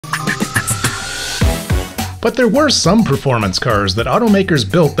But there were some performance cars that automakers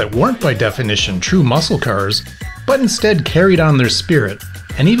built that weren't by definition true muscle cars, but instead carried on their spirit,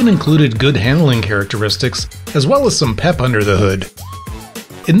 and even included good handling characteristics, as well as some pep under the hood.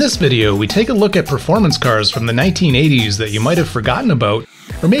 In this video, we take a look at performance cars from the 1980s that you might have forgotten about,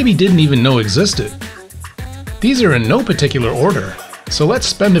 or maybe didn't even know existed. These are in no particular order, so let's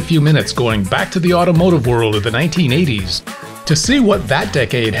spend a few minutes going back to the automotive world of the 1980s to see what that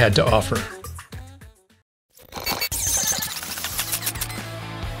decade had to offer.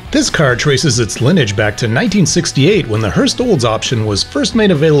 This car traces its lineage back to 1968 when the Hurst-Olds option was first made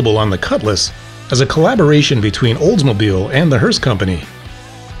available on the Cutlass as a collaboration between Oldsmobile and the Hurst Company.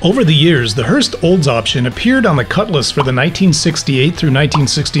 Over the years, the Hurst-Olds option appeared on the Cutlass for the 1968 through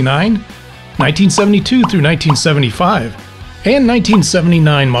 1969, 1972 through 1975, and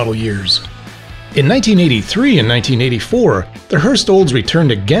 1979 model years. In 1983 and 1984, the Hurst-Olds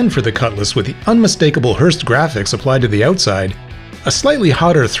returned again for the Cutlass with the unmistakable Hurst graphics applied to the outside, a slightly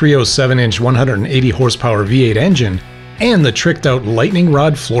hotter 307-inch 180 horsepower V8 engine, and the tricked-out lightning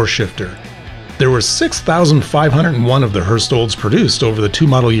rod floor shifter. There were 6,501 of the Hurst-Olds produced over the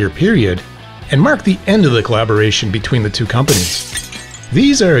two-model year period, and marked the end of the collaboration between the two companies.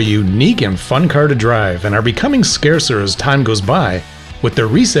 These are a unique and fun car to drive, and are becoming scarcer as time goes by, with their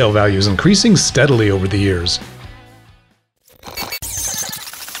resale values increasing steadily over the years.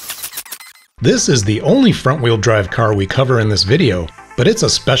 This is the only front-wheel drive car we cover in this video, but it's a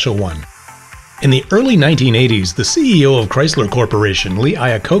special one. In the early 1980s, the CEO of Chrysler Corporation, Lee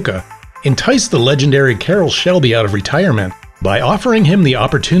Iacocca, enticed the legendary Carroll Shelby out of retirement by offering him the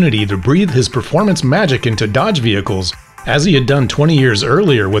opportunity to breathe his performance magic into Dodge vehicles, as he had done 20 years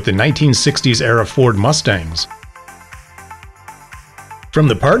earlier with the 1960s-era Ford Mustangs. From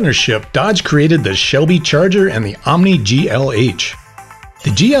the partnership, Dodge created the Shelby Charger and the Omni GLH. The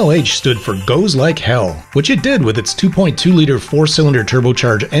GLH stood for Goes Like Hell, which it did with its 2.2-liter four-cylinder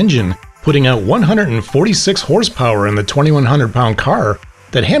turbocharged engine, putting out 146 horsepower in the 2,100-pound car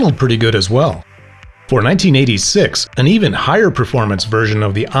that handled pretty good as well. For 1986, an even higher performance version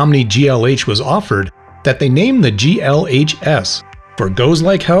of the Omni GLH was offered that they named the GLHs, for Goes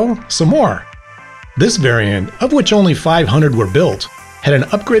Like Hell, some more. This variant, of which only 500 were built, had an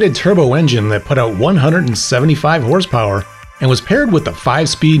upgraded turbo engine that put out 175 horsepower and was paired with a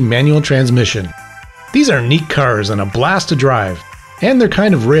 5-speed manual transmission. These are neat cars and a blast to drive, and they're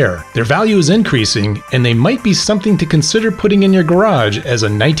kind of rare. Their value is increasing, and they might be something to consider putting in your garage as a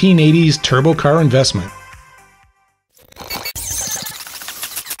 1980s turbo car investment.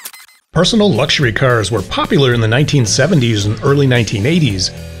 Personal luxury cars were popular in the 1970s and early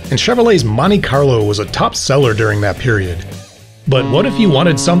 1980s, and Chevrolet's Monte Carlo was a top seller during that period. But what if you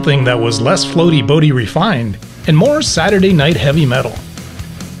wanted something that was less floaty-boaty refined and more Saturday night heavy metal?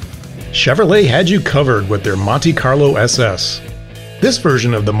 Chevrolet had you covered with their Monte Carlo SS. This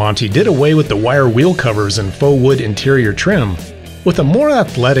version of the Monte did away with the wire wheel covers and faux wood interior trim, with a more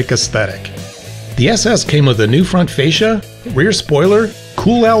athletic aesthetic. The SS came with a new front fascia, rear spoiler,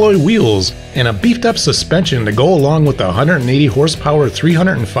 cool alloy wheels, and a beefed up suspension to go along with the 180 horsepower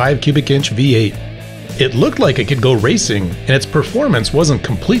 305 cubic inch V8. It looked like it could go racing, and its performance wasn't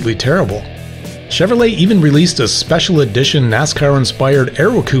completely terrible. Chevrolet even released a special edition NASCAR-inspired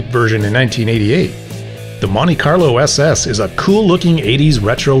Aero Coupe version in 1988. The Monte Carlo SS is a cool-looking 80s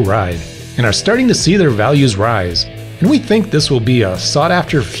retro ride, and are starting to see their values rise, and we think this will be a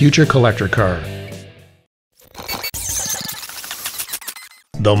sought-after future collector car.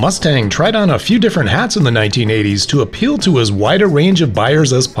 The Mustang tried on a few different hats in the 1980s to appeal to as wide a range of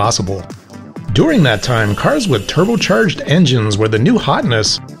buyers as possible. During that time, cars with turbocharged engines were the new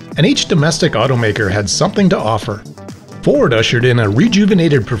hotness, and each domestic automaker had something to offer. Ford ushered in a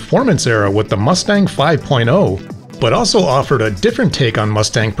rejuvenated performance era with the Mustang 5.0, but also offered a different take on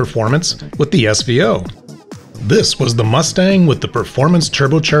Mustang performance with the SVO. This was the Mustang with the performance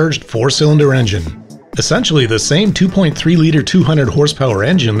turbocharged four-cylinder engine, essentially the same 2.3-liter 200 horsepower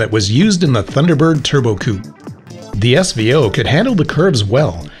engine that was used in the Thunderbird Turbo Coupe. The SVO could handle the curves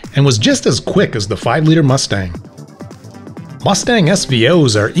well, and was just as quick as the 5-liter Mustang. Mustang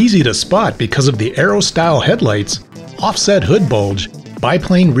SVOs are easy to spot because of the Aero-style headlights, offset hood bulge,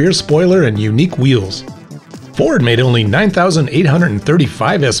 biplane rear spoiler, and unique wheels. Ford made only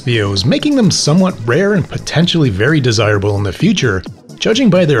 9,835 SVOs, making them somewhat rare and potentially very desirable in the future, judging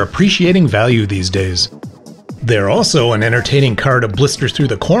by their appreciating value these days. They're also an entertaining car to blister through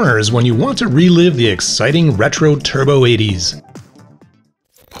the corners when you want to relive the exciting retro turbo 80s.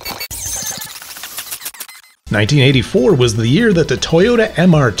 1984 was the year that the Toyota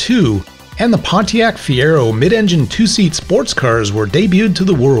MR2 and the Pontiac Fiero mid-engine two-seat sports cars were debuted to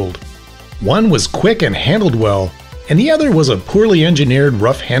the world. One was quick and handled well, and the other was a poorly engineered,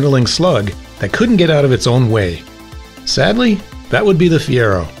 rough-handling slug that couldn't get out of its own way. Sadly, that would be the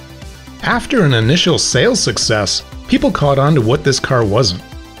Fiero. After an initial sales success, people caught on to what this car wasn't: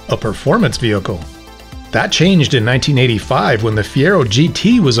 a performance vehicle. That changed in 1985 when the Fiero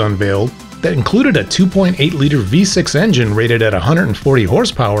GT was unveiled, that included a 2.8-liter V6 engine rated at 140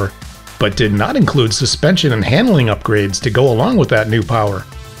 horsepower, but did not include suspension and handling upgrades to go along with that new power.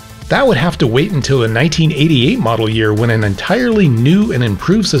 That would have to wait until the 1988 model year when an entirely new and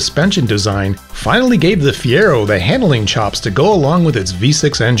improved suspension design finally gave the Fiero the handling chops to go along with its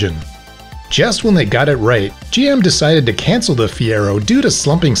V6 engine. Just when they got it right, GM decided to cancel the Fiero due to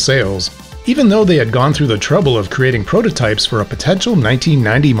slumping sales, even though they had gone through the trouble of creating prototypes for a potential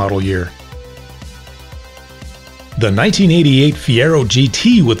 1990 model year. The 1988 Fiero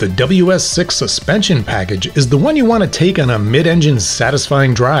GT with the WS6 suspension package is the one you want to take on a mid-engine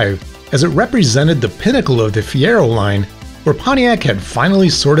satisfying drive, as it represented the pinnacle of the Fiero line, where Pontiac had finally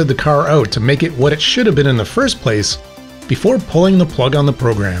sorted the car out to make it what it should have been in the first place, before pulling the plug on the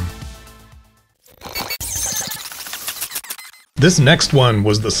program. This next one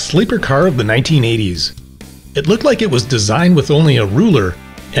was the sleeper car of the 1980s. It looked like it was designed with only a ruler,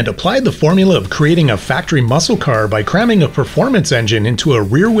 and applied the formula of creating a factory muscle car by cramming a performance engine into a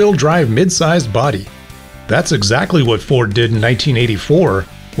rear-wheel drive mid-sized body. That's exactly what Ford did in 1984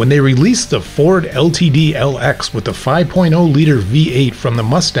 when they released the Ford LTD LX with the 5.0-liter V8 from the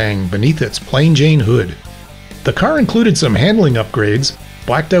Mustang beneath its plain Jane hood. The car included some handling upgrades,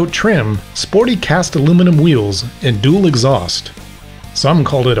 blacked-out trim, sporty cast aluminum wheels, and dual exhaust. Some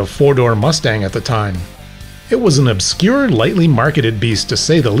called it a four-door Mustang at the time. It was an obscure, lightly marketed beast to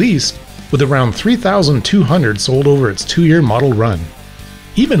say the least, with around 3,200 sold over its 2-year model run.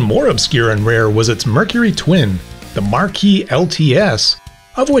 Even more obscure and rare was its Mercury twin, the Marquis LTS,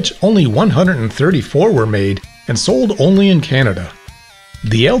 of which only 134 were made and sold only in Canada.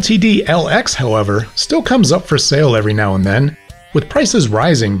 The LTD LX, however, still comes up for sale every now and then, with prices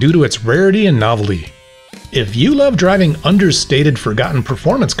rising due to its rarity and novelty. If you love driving understated, forgotten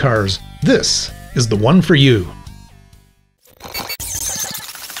performance cars, this is the one for you.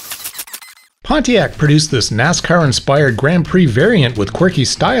 Pontiac produced this NASCAR-inspired Grand Prix variant with quirky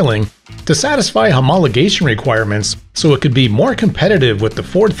styling to satisfy homologation requirements so it could be more competitive with the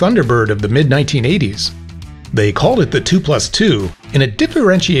Ford Thunderbird of the mid-1980s. They called it the 2+2, and it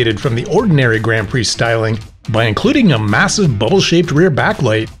differentiated from the ordinary Grand Prix styling by including a massive bubble-shaped rear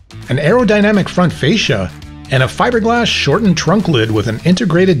backlight, an aerodynamic front fascia, and a fiberglass shortened trunk lid with an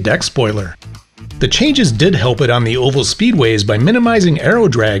integrated deck spoiler. The changes did help it on the oval speedways by minimizing aero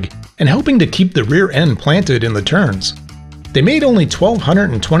drag and helping to keep the rear end planted in the turns. They made only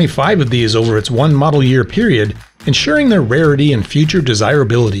 1,225 of these over its one model year period, ensuring their rarity and future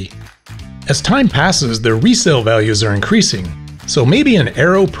desirability. As time passes, their resale values are increasing, so maybe an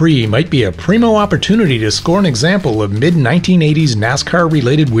Aero Prix might be a primo opportunity to score an example of mid-1980s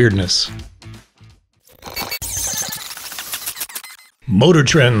NASCAR-related weirdness. Motor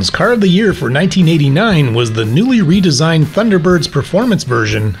Trend's Car of the Year for 1989 was the newly redesigned Thunderbird's performance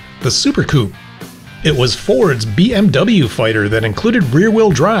version, the Super Coupe. It was Ford's BMW fighter that included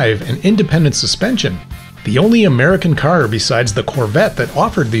rear-wheel drive and independent suspension, the only American car besides the Corvette that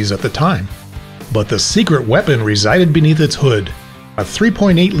offered these at the time. But the secret weapon resided beneath its hood, a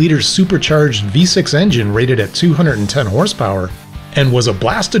 3.8-liter supercharged V6 engine rated at 210 horsepower, and was a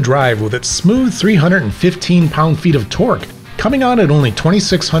blast to drive with its smooth 315 pound-feet of torque, coming on at only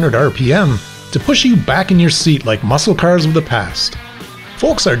 2,600 RPM to push you back in your seat like muscle cars of the past.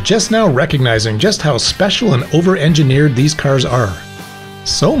 Folks are just now recognizing just how special and over-engineered these cars are.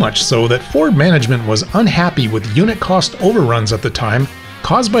 So much so that Ford management was unhappy with unit cost overruns at the time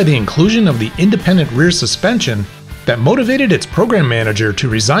caused by the inclusion of the independent rear suspension that motivated its program manager to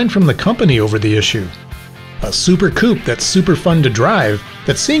resign from the company over the issue. A super coupe that's super fun to drive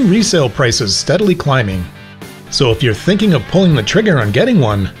that's seeing resale prices steadily climbing. So if you're thinking of pulling the trigger on getting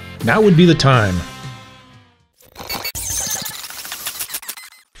one, now would be the time.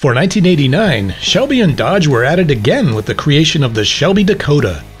 For 1989, Shelby and Dodge were at it again with the creation of the Shelby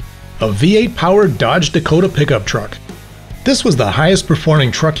Dakota, a V8-powered Dodge Dakota pickup truck. This was the highest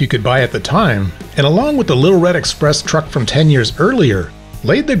performing truck you could buy at the time, and along with the Little Red Express truck from 10 years earlier,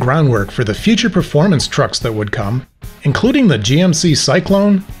 laid the groundwork for the future performance trucks that would come, including the GMC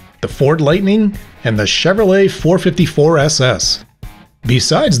Cyclone, the Ford Lightning, and the Chevrolet 454 SS.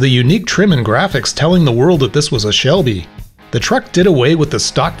 Besides the unique trim and graphics telling the world that this was a Shelby, the truck did away with the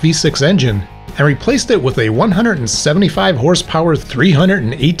stock V6 engine and replaced it with a 175 horsepower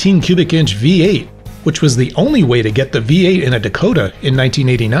 318 cubic inch V8, which was the only way to get the V8 in a Dakota in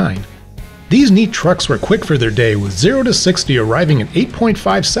 1989. These neat trucks were quick for their day, with 0 to 60 arriving in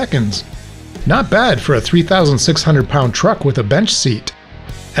 8.5 seconds. Not bad for a 3,600-pound truck with a bench seat.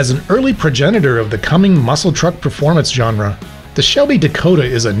 As an early progenitor of the coming muscle truck performance genre, the Shelby Dakota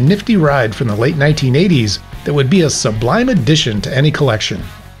is a nifty ride from the late 1980s that would be a sublime addition to any collection.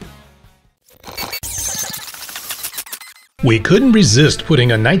 We couldn't resist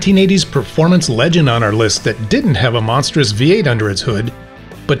putting a 1980s performance legend on our list that didn't have a monstrous V8 under its hood,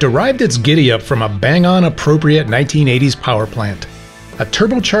 but derived its giddy-up from a bang-on appropriate 1980s power plant, a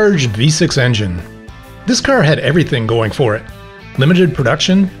turbocharged V6 engine. This car had everything going for it: limited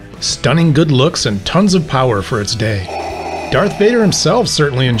production, stunning good looks, and tons of power for its day. Darth Vader himself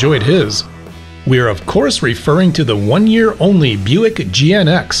certainly enjoyed his. We are of course referring to the one-year-only Buick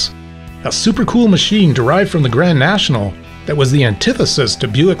GNX, a super cool machine derived from the Grand National that was the antithesis to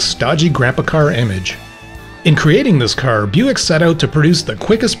Buick's stodgy grandpa car image. In creating this car, Buick set out to produce the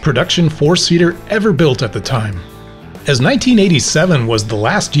quickest production four-seater ever built at the time. As 1987 was the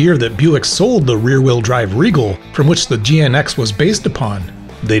last year that Buick sold the rear-wheel drive Regal from which the GNX was based upon,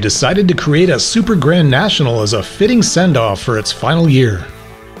 they decided to create a Super Grand National as a fitting send-off for its final year.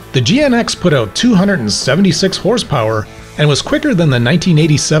 The GNX put out 276 horsepower and was quicker than the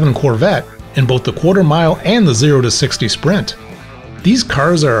 1987 Corvette in both the quarter-mile and the 0 to 60 sprint. These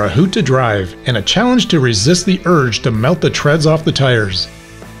cars are a hoot to drive and a challenge to resist the urge to melt the treads off the tires.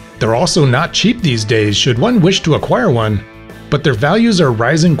 They're also not cheap these days should one wish to acquire one, but their values are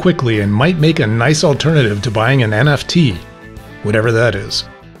rising quickly and might make a nice alternative to buying an NFT, whatever that is.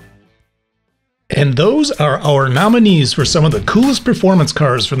 And those are our nominees for some of the coolest performance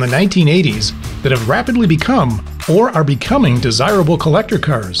cars from the 1980s that have rapidly become or are becoming desirable collector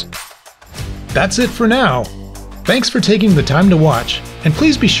cars. That's it for now. Thanks for taking the time to watch, and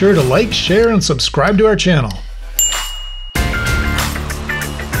please be sure to like, share, and subscribe to our channel.